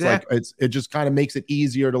 So it's like, it just kind of makes it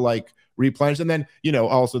easier to like replenish. And then, you know,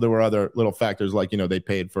 also there were other little factors like, you know, they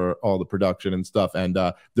paid for all the production and stuff. And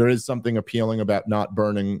there is something appealing about not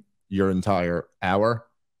burning your entire hour.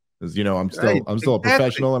 Because, you know, I'm still a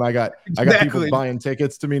professional, and I got people buying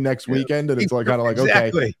tickets to me next weekend, and it's like kind of like,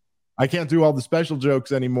 okay, I can't do all the special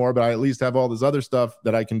jokes anymore, but I at least have all this other stuff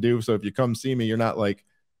that I can do. So if you come see me, you're not like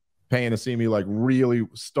paying to see me like really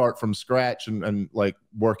start from scratch and like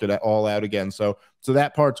work it all out again. So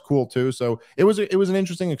that part's cool too. So it was an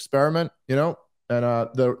interesting experiment, you know, and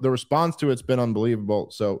the response to it's been unbelievable.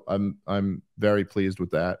 So I'm very pleased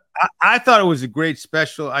with that. I thought it was a great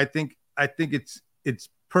special. I think it's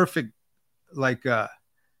perfect. Like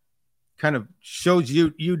kind of shows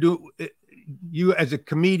you as a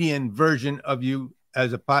comedian version of you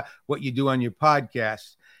as what you do on your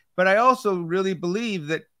podcast. But I also really believe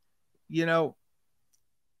that, you know,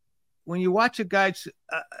 when you watch a guy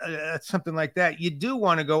something like that, you do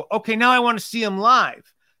want to go, okay, now I want to see him live.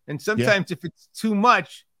 And sometimes if it's too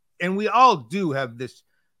much, and we all do have this,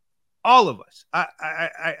 all of us,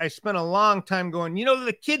 I spent a long time going, you know,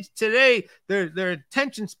 the kids today, their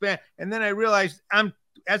attention span. And then I realized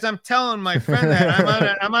as I'm telling my friend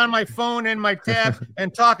that I'm on my phone and my tab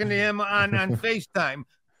and talking to him on FaceTime,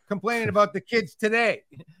 complaining about the kids today,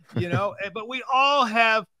 you know, but we all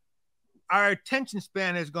have, our attention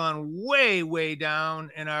span has gone way, way down,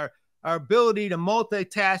 and our ability to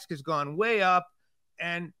multitask has gone way up,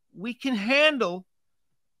 and we can handle,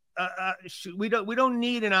 we don't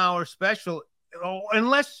need an hour special,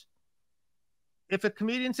 unless if a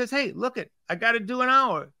comedian says, hey, look I got to do an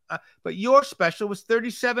hour. But your special was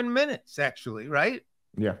 37 minutes actually, right?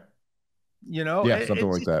 Yeah. You know, something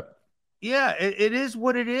like that. Yeah, it is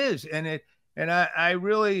what it is. And I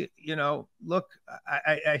really, you know, look,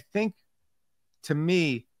 I think, to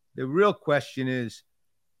me, the real question is,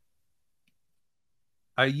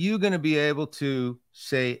 are you going to be able to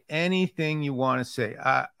say anything you want to say?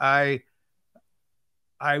 I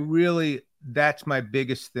really, that's my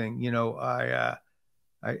biggest thing. You know, I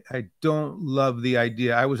don't love the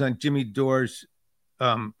idea. I was on Jimmy Dore's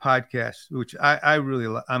podcast, which I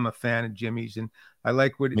really I'm a fan of Jimmy's, and I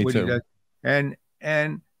like what he does. And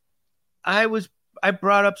I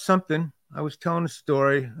brought up something. I was telling a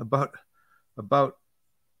story about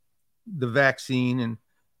the vaccine, and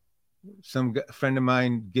some friend of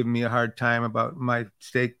mine giving me a hard time about my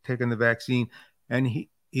taking the vaccine. And he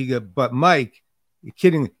goes, but Mike, you're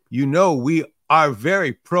kidding. You know, we are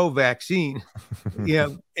very pro-vaccine. Yeah.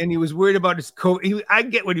 And he was worried about his code. I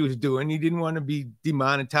get what he was doing. He didn't want to be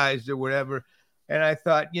demonetized or whatever. And I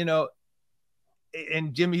thought, you know,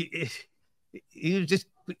 and Jimmy, he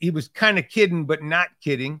was kind of kidding, but not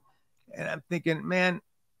kidding. And I'm thinking, man,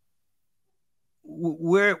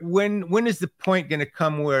 when is the point going to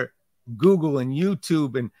come where Google and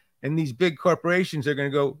YouTube and these big corporations are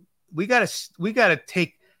going to go, we got to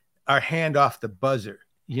take our hand off the buzzer.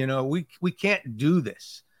 You know, we can't do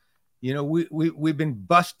this. You know, we've been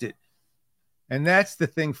busted. And that's the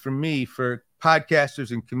thing for me, for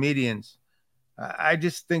podcasters and comedians. I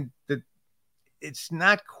just think that it's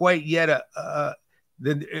not quite yet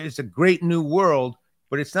it's a great new world,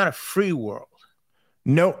 but it's not a free world.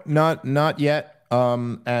 No, not yet.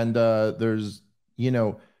 And there's, you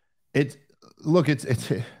know, it's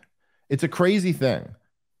a crazy thing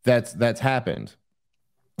that's happened.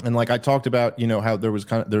 And like I talked about, you know, how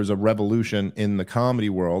there's a revolution in the comedy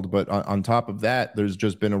world, but on top of that, there's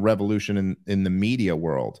just been a revolution in the media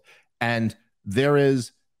world. And there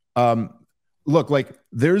is, look, like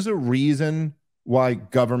there's a reason why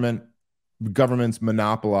governments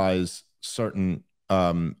monopolize certain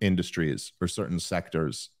industries or certain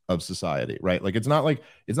sectors of society, right? Like it's not like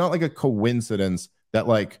a coincidence that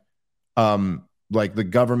like the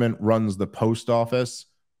government runs the post office,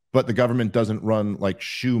 but the government doesn't run like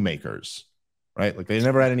shoemakers, right? Like they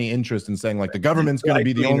never had any interest in saying like the government's going to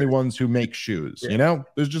be the only ones who make shoes. You know,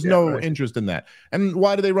 there's just no interest in that. And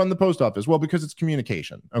why do they run the post office? Well, because it's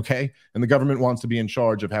communication. Okay. And the government wants to be in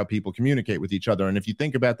charge of how people communicate with each other. And if you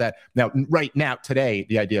think about that now, right now, today,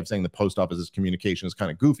 the idea of saying the post office is communication is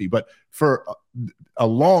kind of goofy, but for a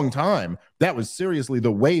long time, that was seriously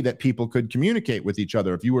the way that people could communicate with each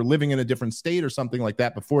other. If you were living in a different state or something like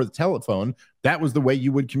that before the telephone, that was the way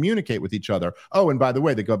you would communicate with each other. Oh, and by the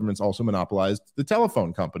way, the government's also monopolized the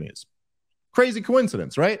telephone companies. Crazy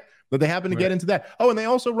coincidence, right? That they happen to get into that. Oh, and they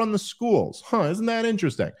also run the schools. Isn't that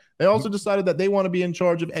interesting? They also decided that they want to be in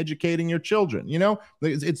charge of educating your children. You know,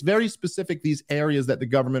 it's very specific, these areas that the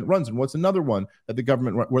government runs. And what's another one that the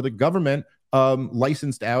government, where the government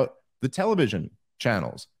licensed out the television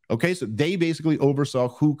channels. Okay, so they basically oversaw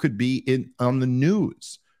who could be on the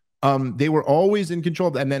news. They were always in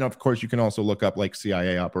control. And then, of course, you can also look up like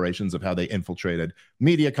CIA operations of how they infiltrated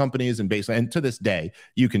media companies. And basically, and to this day,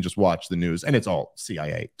 you can just watch the news and it's all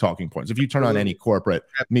CIA talking points. If you turn on any corporate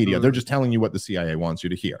media, they're just telling you what the CIA wants you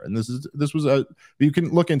to hear. And this was you can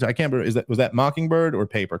look into, I can't remember, was that Mockingbird or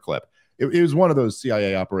Paperclip? It was one of those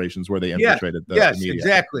CIA operations where they infiltrated the media.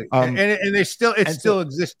 Exactly. And they still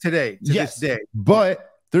exists today, to this day. But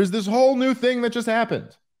there's this whole new thing that just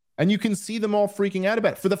happened. And you can see them all freaking out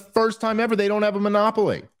about it. For the first time ever, they don't have a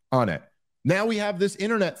monopoly on it. Now we have this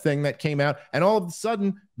internet thing that came out, and all of a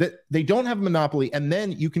sudden that they don't have a monopoly. And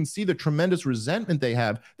then you can see the tremendous resentment they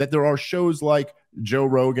have that there are shows like Joe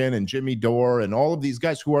Rogan and Jimmy Dore and all of these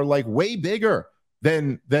guys who are like way bigger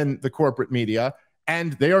than the corporate media,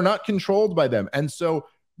 and they are not controlled by them. And so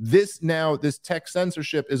this tech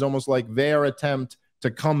censorship is almost like their attempt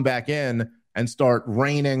to come back in and start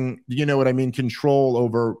reigning, you know what I mean, control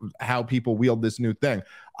over how people wield this new thing.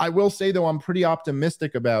 I will say, though, I'm pretty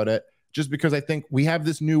optimistic about it, just because I think we have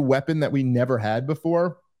this new weapon that we never had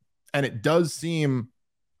before. And it does seem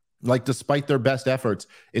like, despite their best efforts,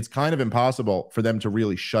 it's kind of impossible for them to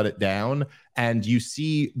really shut it down. And you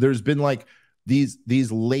see there's been like these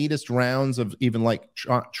latest rounds of even like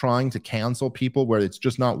trying to cancel people where it's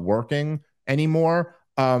just not working anymore.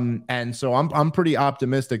 And so I'm pretty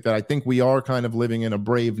optimistic that I think we are kind of living in a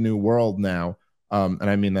brave new world now. And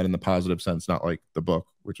I mean that in the positive sense, not like the book,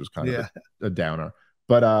 which was kind of a downer,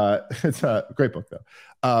 but it's a great book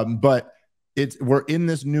though. But we're in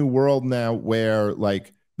this new world now where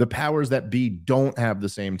like the powers that be don't have the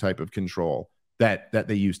same type of control that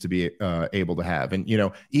they used to be able to have. And, you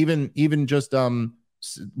know, even just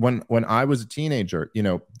when I was a teenager, you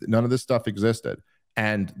know, none of this stuff existed.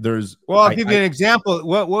 And there's, well, I'll give you an example.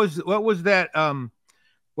 What was that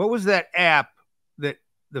app, that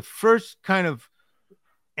the first kind of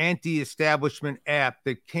anti-establishment app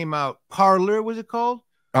that came out? Parler, was it called?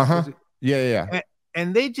 Yeah.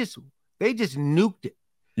 And they just nuked it.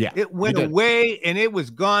 Yeah, it went away and it was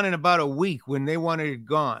gone in about a week when they wanted it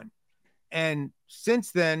gone. And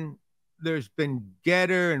since then, there's been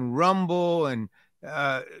Getter and Rumble and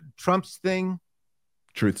Trump's thing,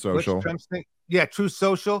 Truth Social. What's Trump's thing? Yeah, Truth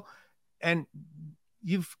Social. And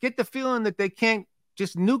you get the feeling that they can't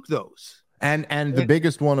just nuke those. And the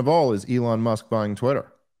biggest one of all is Elon Musk buying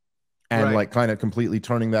Twitter and like kind of completely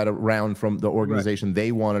turning that around from the organization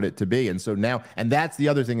they wanted it to be. And so now, and that's the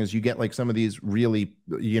other thing, is you get like some of these really,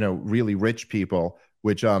 you know, really rich people,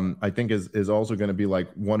 which I think is also going to be like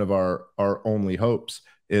one of our only hopes,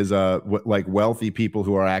 is like wealthy people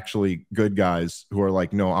who are actually good guys who are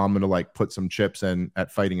like, no, I'm going to like put some chips in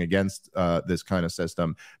at fighting against this kind of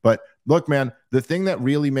system. But look, man, the thing that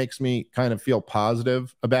really makes me kind of feel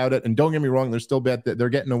positive about it, and don't get me wrong, they're still bad that they're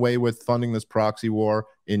getting away with funding this proxy war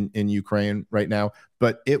in Ukraine right now.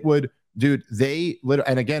 But it would, dude, they literally,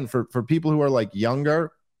 and again, for people who are like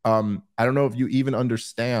younger, I don't know if you even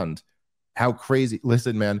understand how crazy.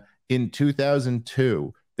 Listen, man, in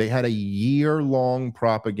 2002, they had a year-long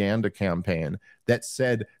propaganda campaign that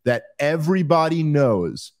said that everybody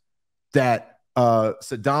knows that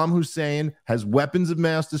Saddam Hussein has weapons of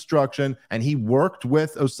mass destruction, and he worked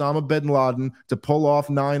with Osama bin Laden to pull off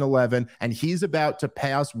 9/11, and he's about to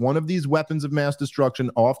pass one of these weapons of mass destruction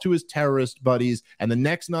off to his terrorist buddies, and the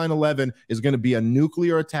next 9/11 is going to be a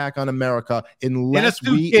nuclear attack on America unless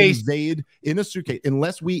we invade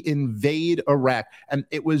Iraq. And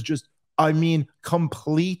it was just, I mean,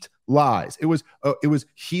 complete lies. It was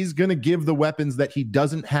he's going to give the weapons that he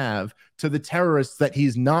doesn't have to the terrorists that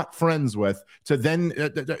he's not friends with, to then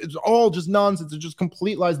it's all just nonsense. It's just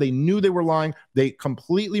complete lies. They knew they were lying. They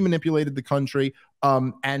completely manipulated the country.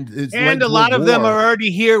 And a lot of them are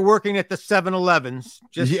already here working at the 7-Elevens.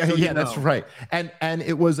 That's right. And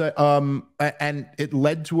it was and it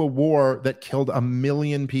led to a war that killed 1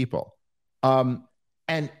 million people.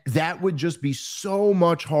 And that would just be so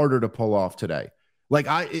much harder to pull off today. Like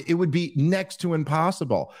it would be next to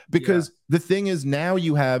impossible, because the thing is, now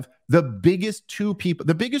you have the biggest two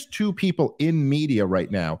people in media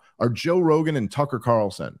right now are Joe Rogan and Tucker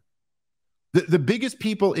Carlson. The biggest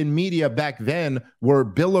people in media back then were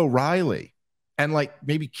Bill O'Reilly and like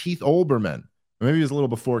maybe Keith Olbermann. Maybe it was a little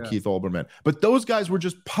before Keith Olbermann, but those guys were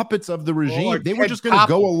just puppets of the regime. They were just going to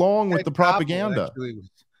go along with the propaganda.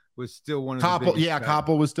 Was still one of Koppel, the biggest guys.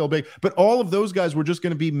 Koppel was still big, but all of those guys were just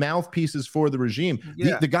going to be mouthpieces for the regime.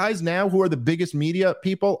 The guys now who are the biggest media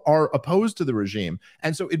people are opposed to the regime,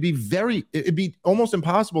 and so it'd be almost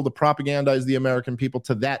impossible to propagandize the American people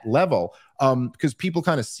to that level, because people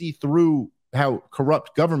kind of see through how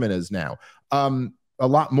corrupt government is now, a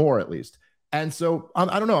lot more at least. And so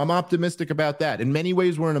I don't know. I'm optimistic about that. In many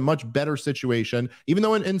ways, we're in a much better situation, even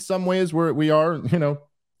though in some ways we are,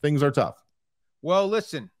 things are tough. Well,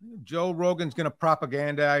 listen, Joe Rogan's going to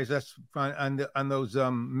propagandize us on those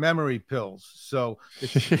memory pills. So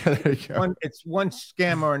it's one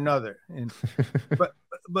scam or another. And, but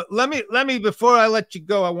let me before I let you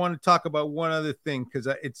go, I want to talk about one other thing, because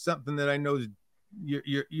it's something that I know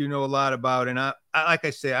you know a lot about, and I like I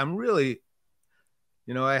say, I'm really,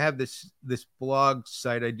 I have this blog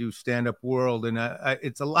site I do, STANDUPWORLD, and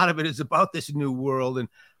it's a lot of it is about this new world, and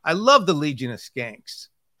I love the Legion of Skanks.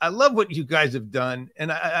 I love what you guys have done, and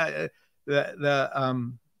the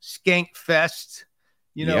Skank Fest,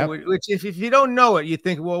 which if you don't know it, you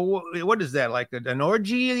think, well, what is that, like an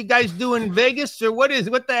orgy you guys do in Vegas, or what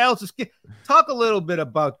the hell is this? Talk a little bit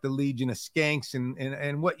about the Legion of Skanks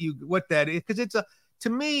and what that is, because to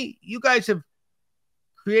me, you guys have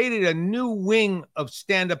created a new wing of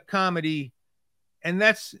stand-up comedy, and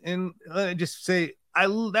let me just say,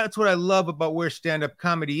 that's what I love about where stand-up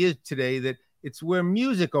comedy is today, that it's where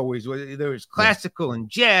music always was. There was classical and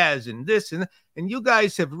jazz and this and you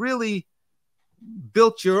guys have really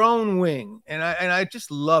built your own wing, and I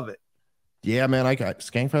just love it. Yeah, man,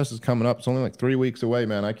 Skankfest is coming up. It's only like 3 weeks away,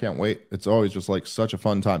 man. I can't wait. It's always just like such a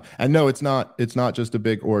fun time. And no, it's not just a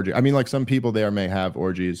big orgy. I mean, like some people there may have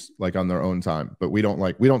orgies like on their own time, but we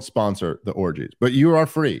don't sponsor the orgies. But you are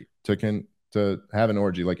free to have an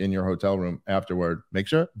orgy like in your hotel room afterward. Make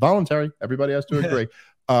sure voluntary. Everybody has to agree.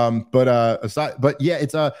 But yeah,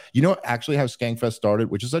 it's actually how Skankfest started,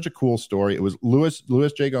 which is such a cool story. It was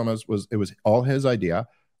Louis J. Gomez it was all his idea.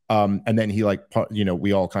 And then he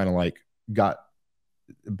we all kind of like got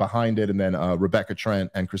behind it. And then Rebecca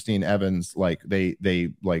Trent and Christine Evans, like they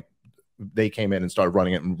came in and started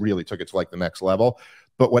running it and really took it to like the next level.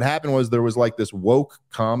 But what happened was there was like this woke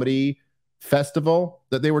comedy festival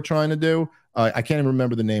that they were trying to do. I can't even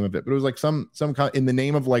remember the name of it, but it was like some kind in the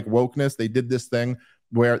name of like wokeness. They did this thing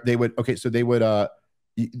where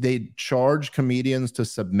they'd charge comedians to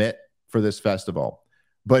submit for this festival.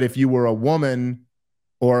 But if you were a woman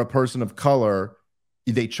or a person of color,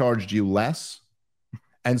 they charged you less.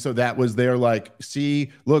 And so that was their like,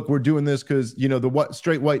 see, look, we're doing this because, the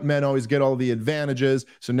straight white men always get all the advantages.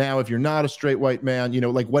 So now if you're not a straight white man,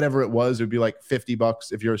 like whatever it was, it would be like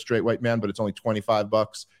 $50 if you're a straight white man, but it's only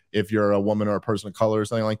 $25 if you're a woman or a person of color or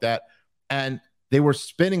something like that. And they were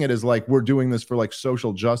spinning it as like, we're doing this for like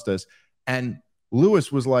social justice. And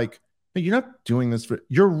Lewis was like, hey, you're not doing this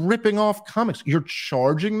you're ripping off comics. You're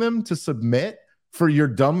charging them to submit for your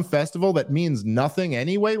dumb festival that means nothing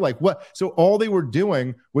anyway. Like what? So all they were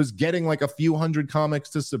doing was getting like a few hundred comics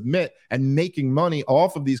to submit and making money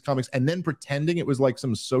off of these comics and then pretending it was like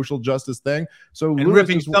some social justice thing. So and Lewis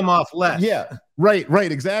ripping some off less. Yeah, right,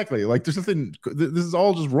 exactly. Like there's nothing, this is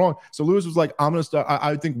all just wrong. So Lewis was like, I'm going to start,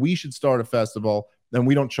 I think we should start a festival and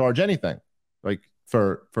we don't charge anything like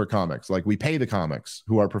for comics. Like we pay the comics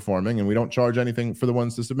who are performing and we don't charge anything for the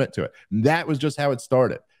ones to submit to it. And that was just how it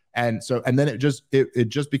started. And then it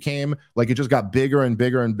just became like, it just got bigger and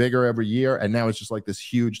bigger and bigger every year. And now it's just like this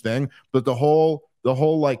huge thing. But the whole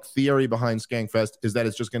like theory behind Skankfest is that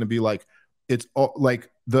it's just going to be like, it's all, like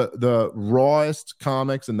the rawest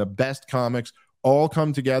comics and the best comics all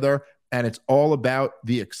come together. And it's all about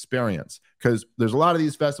the experience, because there's a lot of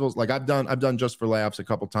these festivals. Like I've done Just for Laughs a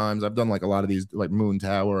couple times. I've done like a lot of these like Moon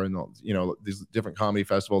Tower and, these different comedy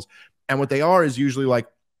festivals. And what they are is usually like,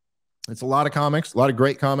 it's a lot of comics, a lot of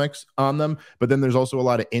great comics on them, but then there's also a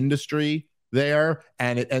lot of industry there,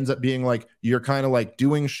 and it ends up being like you're kind of like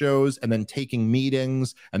doing shows and then taking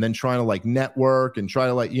meetings and then trying to like network and try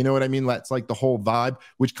to like, you know what I mean? That's like the whole vibe,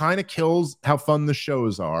 which kind of kills how fun the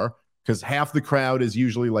shows are, because half the crowd is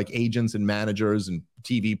usually like agents and managers and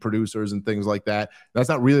TV producers and things like that. That's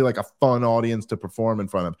not really like a fun audience to perform in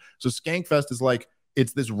front of. So Skankfest is like,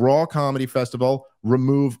 it's this raw comedy festival,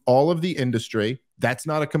 remove all of the industry. That's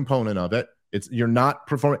not a component of it. You're not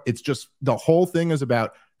performing. It's just the whole thing is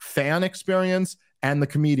about fan experience and the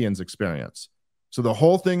comedian's experience. So the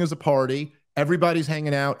whole thing is a party. Everybody's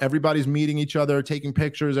hanging out. Everybody's meeting each other, taking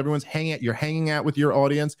pictures. Everyone's hanging out. You're hanging out with your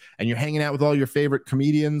audience, and you're hanging out with all your favorite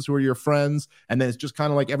comedians who are your friends. And then it's just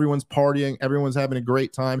kind of like everyone's partying. Everyone's having a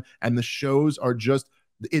great time. And the shows are just,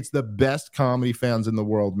 it's the best comedy fans in the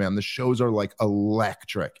world, man. The shows are like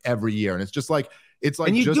electric every year. And it's just like,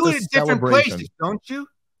 and you do it at different places, don't you?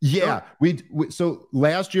 Yeah, so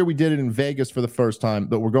last year we did it in Vegas for the first time,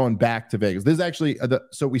 but we're going back to Vegas. This is actually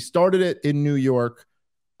so we started it in New York,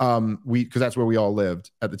 because that's where we all lived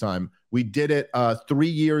at the time. We did it 3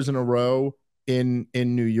 years in a row in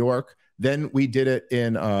New York. Then we did it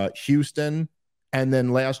in Houston, and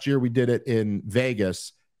then last year we did it in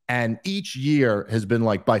Vegas. And each year has been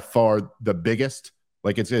like by far the biggest.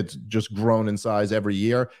 Like it's just grown in size every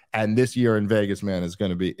year, and this year in Vegas, man, is going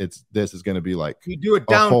to be this is going to be like you do it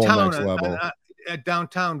downtown at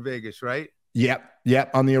downtown Vegas, right? Yep,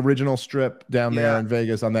 on the original strip down there in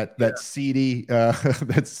Vegas, on that seedy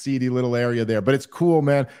that seedy little area there. But it's cool,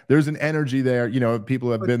 man. There's an energy there. You know,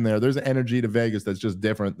 people have been there. There's an energy to Vegas that's just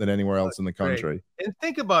different than anywhere else in the country. Great. And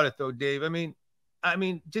think about it though, Dave. I mean,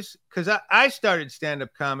 just because I started stand-up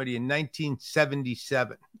comedy in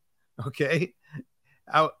 1977. Okay.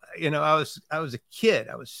 I was a kid.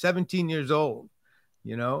 I was 17 years old,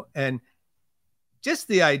 you know, and just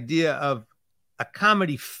the idea of a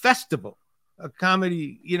comedy festival, a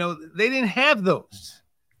comedy, you know, they didn't have those.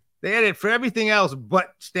 They had it for everything else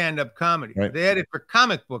but stand-up comedy. Right. They had it for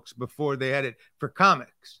comic books before they had it for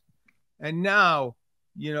comics. And now,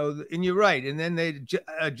 you know, and you're right. And then they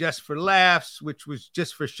just for laughs, which was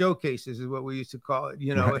just for showcases is what we used to call it.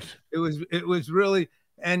 You know, right. it was really,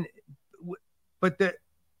 but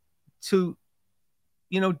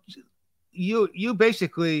you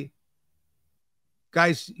basically,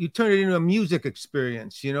 guys, you turn it into a music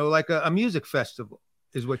experience, you know, like a music festival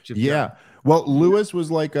is what you've done. Well, Lewis was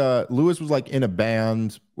like in a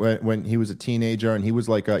band when he was a teenager, and he was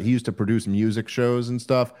like he used to produce music shows and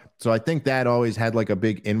stuff. So I think that always had like a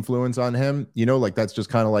big influence on him, you know, like that's just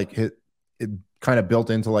kind of like it kind of built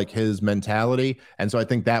into like his mentality. And so I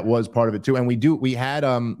think that was part of it too. And we had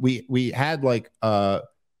a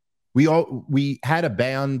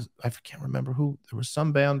band. I can't remember who. There was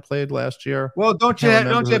some band played last year. Well, don't you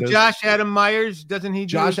have Josh Adam Myers? Doesn't he?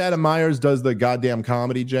 Josh Adam Myers does the goddamn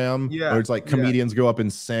comedy jam. Yeah, where it's like comedians go up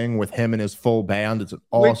and sing with him and his full band. It's an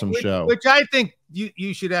awesome show. Which I think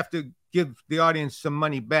you should have to give the audience some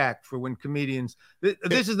money back for when comedians.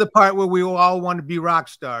 This is the part where we all want to be rock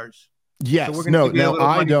stars. Yes. So no,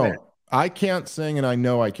 I don't. Back. I can't sing, and I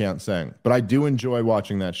know I can't sing, but I do enjoy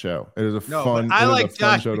watching that show. It is a fun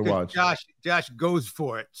show to watch. Josh goes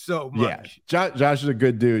for it so much. Yeah, Josh is a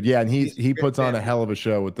good dude. Yeah, and he puts on a hell of a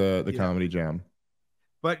show with the comedy jam.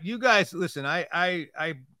 But you guys, listen, I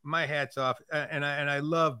my hat's off, and I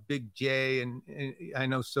love Big J, and I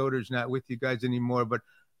know Soder's not with you guys anymore, but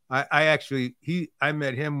I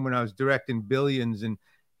met him when I was directing Billions, and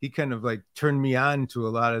he kind of like turned me on to a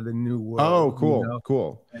lot of the new world. Oh, cool, you know?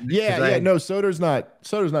 Cool. No, Soder's not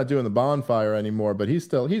doing the bonfire anymore, but he's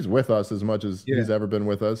with us as much as he's ever been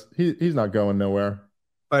with us. He's not going nowhere.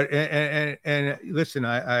 But and listen,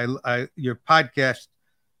 I your podcast,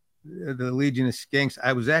 the Legion of Skanks,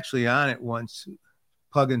 I was actually on it once,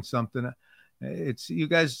 plugging something. It's you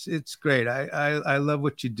guys, it's great. I love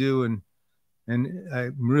what you do, and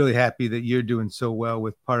I'm really happy that you're doing so well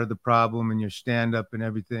with Part of the Problem and your stand-up and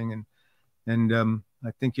everything. And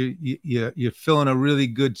I think you're filling a really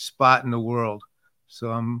good spot in the world. So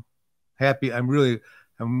I'm happy. I'm really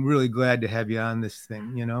glad to have you on this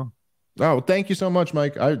thing, you know? Oh, thank you so much,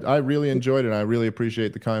 Mike. I really enjoyed it. And I really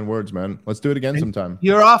appreciate the kind words, man. Let's do it again sometime.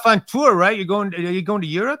 You're off on tour, right? Are you going to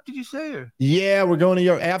Europe? Did you say? Or? Yeah, we're going to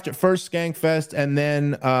Europe after first Skankfest, and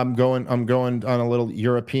then I'm going on a little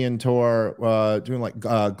European tour, doing like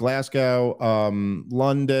Glasgow,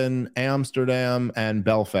 London, Amsterdam, and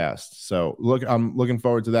Belfast. So I'm looking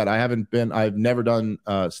forward to that. I've never done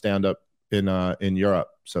stand up in Europe,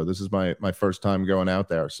 so this is my first time going out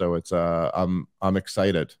there. So it's I'm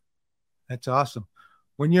excited. That's awesome.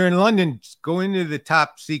 When you're in London, go into the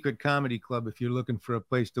Top Secret Comedy Club if you're looking for a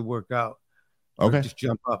place to work out. Okay. Just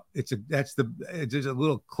jump up. There's a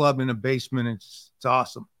little club in a basement. It's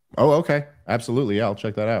awesome. Oh, okay. Absolutely. Yeah, I'll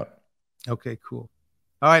check that out. Okay, cool.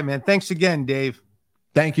 All right, man. Thanks again, Dave.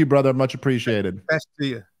 Thank you, brother. Much appreciated. Best to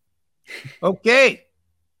you. Okay.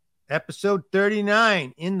 Episode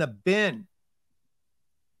 39, In the Bin.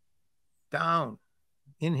 Down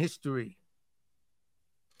in history.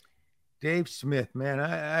 Dave Smith, man,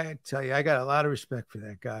 I tell you, I got a lot of respect for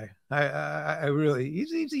that guy. I really,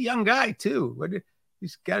 he's a young guy too.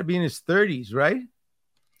 He's got to be in his 30s, right?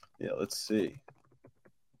 Yeah, let's see.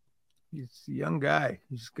 He's a young guy.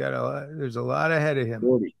 He's got there's a lot ahead of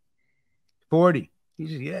him. 40.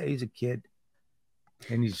 He's a kid.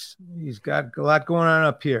 And he's got a lot going on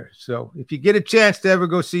up here. So if you get a chance to ever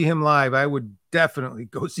go see him live, I would definitely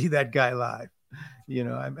go see that guy live. You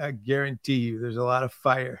know, I guarantee you there's a lot of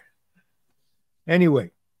fire. Anyway,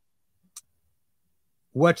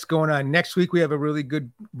 what's going on next week? We have a really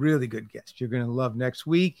good guest. You're going to love next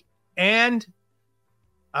week. And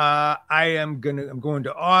I'm going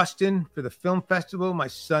to Austin for the film festival. My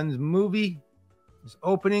son's movie is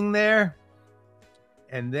opening there.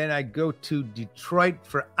 And then I go to Detroit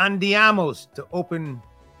for Andiamos to open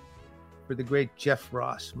for the great Jeff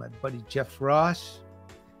Ross, my buddy Jeff Ross.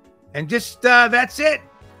 And just that's it.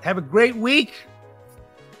 Have a great week.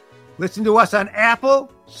 Listen to us on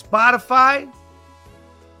Apple, Spotify,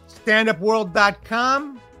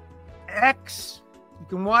 StandUpWorld.com, X. You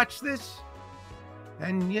can watch this.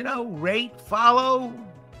 And, you know, rate, follow,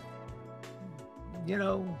 you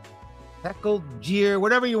know, heckle, jeer,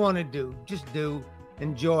 whatever you want to do. Just do.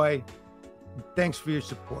 Enjoy. Thanks for your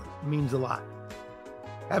support. It means a lot.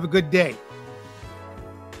 Have a good day.